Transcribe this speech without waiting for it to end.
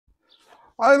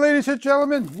Hi, ladies and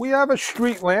gentlemen, we have a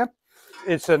street lamp.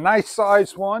 It's a nice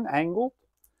sized one, angled,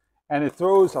 and it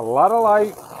throws a lot of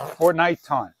light for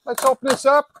nighttime. Let's open this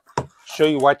up, show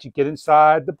you what you get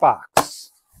inside the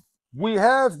box. We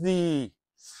have the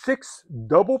 6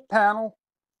 double panel.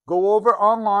 Go over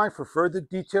online for further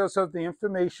details of the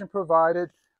information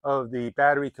provided of the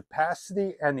battery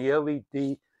capacity and the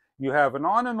LED. You have an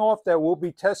on and off that will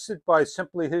be tested by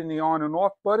simply hitting the on and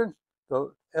off button.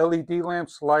 The LED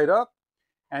lamps light up,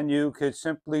 and you could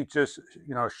simply just,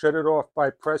 shut it off by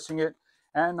pressing it.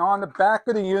 And on the back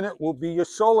of the unit will be your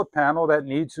solar panel that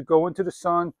needs to go into the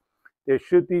sun. There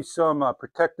should be some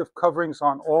protective coverings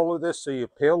on all of this so you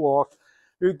peel off.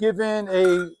 You're given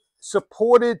a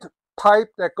supported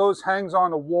pipe that hangs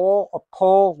on a wall, a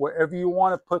pole, wherever you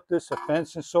want to put this, a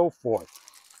fence and so forth.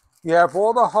 You have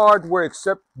all the hardware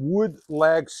except wood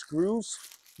lag screws.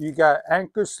 You got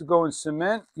anchors to go in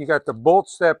cement. You got the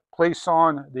bolts that place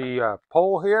on the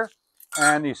pole here,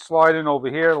 and you slide in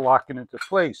over here, locking into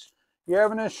place. You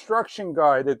have an instruction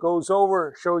guide that goes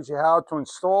over, shows you how to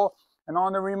install. And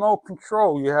on the remote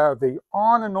control, you have the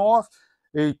on and off,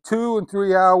 a 2 and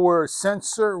 3 hour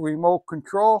sensor remote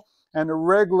control, and the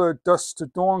regular dusk to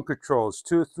dawn controls,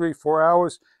 2, 3, 4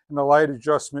 hours, and the light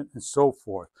adjustment and so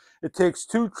forth. It takes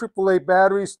 2 AAA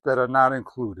batteries that are not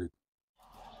included.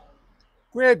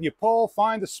 Grab your pole,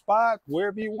 find a spot,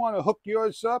 wherever you want to hook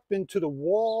yours up, into the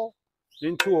wall,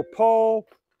 into a pole.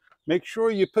 Make sure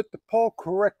you put the pole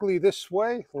correctly this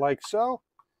way, like so,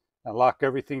 and lock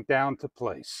everything down to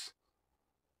place.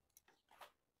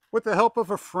 With the help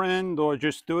of a friend, or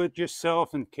just do it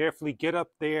yourself and carefully get up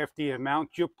there after you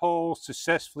mount your pole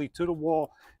successfully to the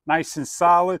wall, nice and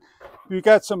solid. You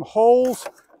got some holes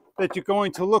that you're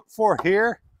going to look for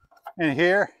here and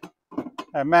here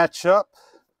that match up.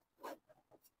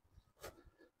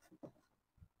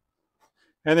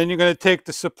 And then you're going to take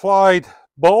the supplied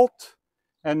bolt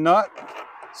and nut,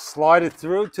 slide it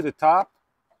through to the top,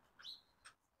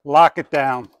 lock it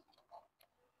down.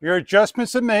 Your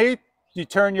adjustments are made. You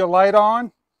turn your light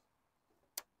on.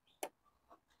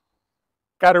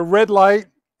 Got a red light,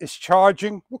 it's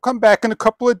charging. We'll come back in a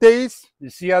couple of days. You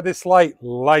see how this light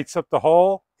lights up the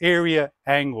whole area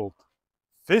angled.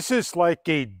 This is like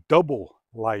a double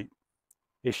light.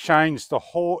 It shines the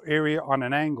whole area on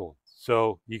an angle.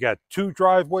 So you got 2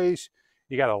 driveways,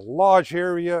 you got a large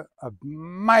area, a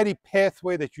mighty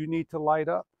pathway that you need to light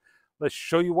up. Let's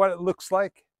show you what it looks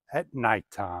like at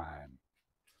nighttime.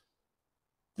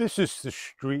 This is the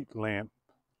street lamp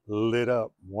lit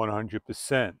up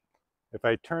 100%. If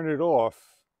I turn it off,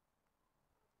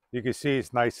 you can see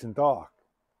it's nice and dark.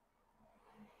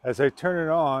 As I turn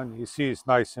it on, you see it's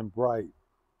nice and bright.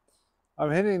 I'm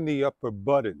hitting the upper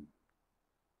button.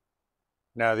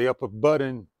 Now the upper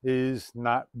button is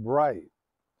not bright,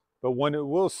 but when it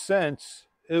will sense,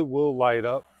 it will light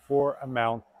up for an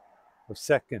amount of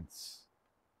seconds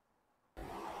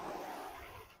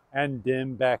and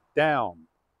dim back down.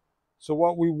 So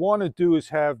what we want to do is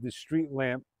have the street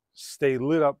lamp stay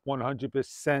lit up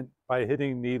 100% by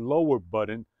hitting the lower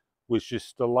button, which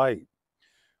is the light.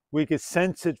 We could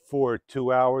sense it for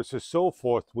 2 hours or so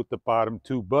forth with the bottom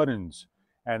 2 buttons,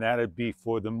 and that'd be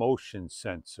for the motion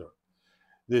sensor.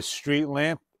 This street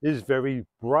lamp is very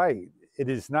bright. It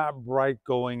is not bright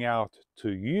going out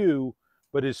to you,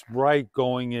 but it's bright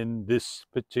going in this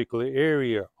particular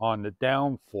area on the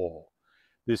downfall.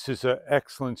 This is an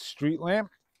excellent street lamp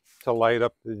to light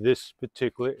up this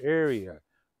particular area,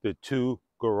 the 2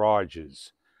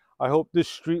 garages. I hope this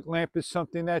street lamp is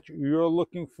something that you're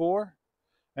looking for.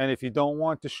 And if you don't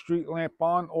want the street lamp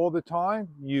on all the time,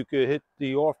 you could hit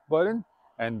the off button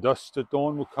and dusk to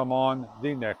dawn will come on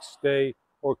the next day,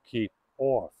 or keep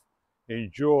off.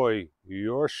 Enjoy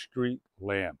your street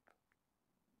lamp.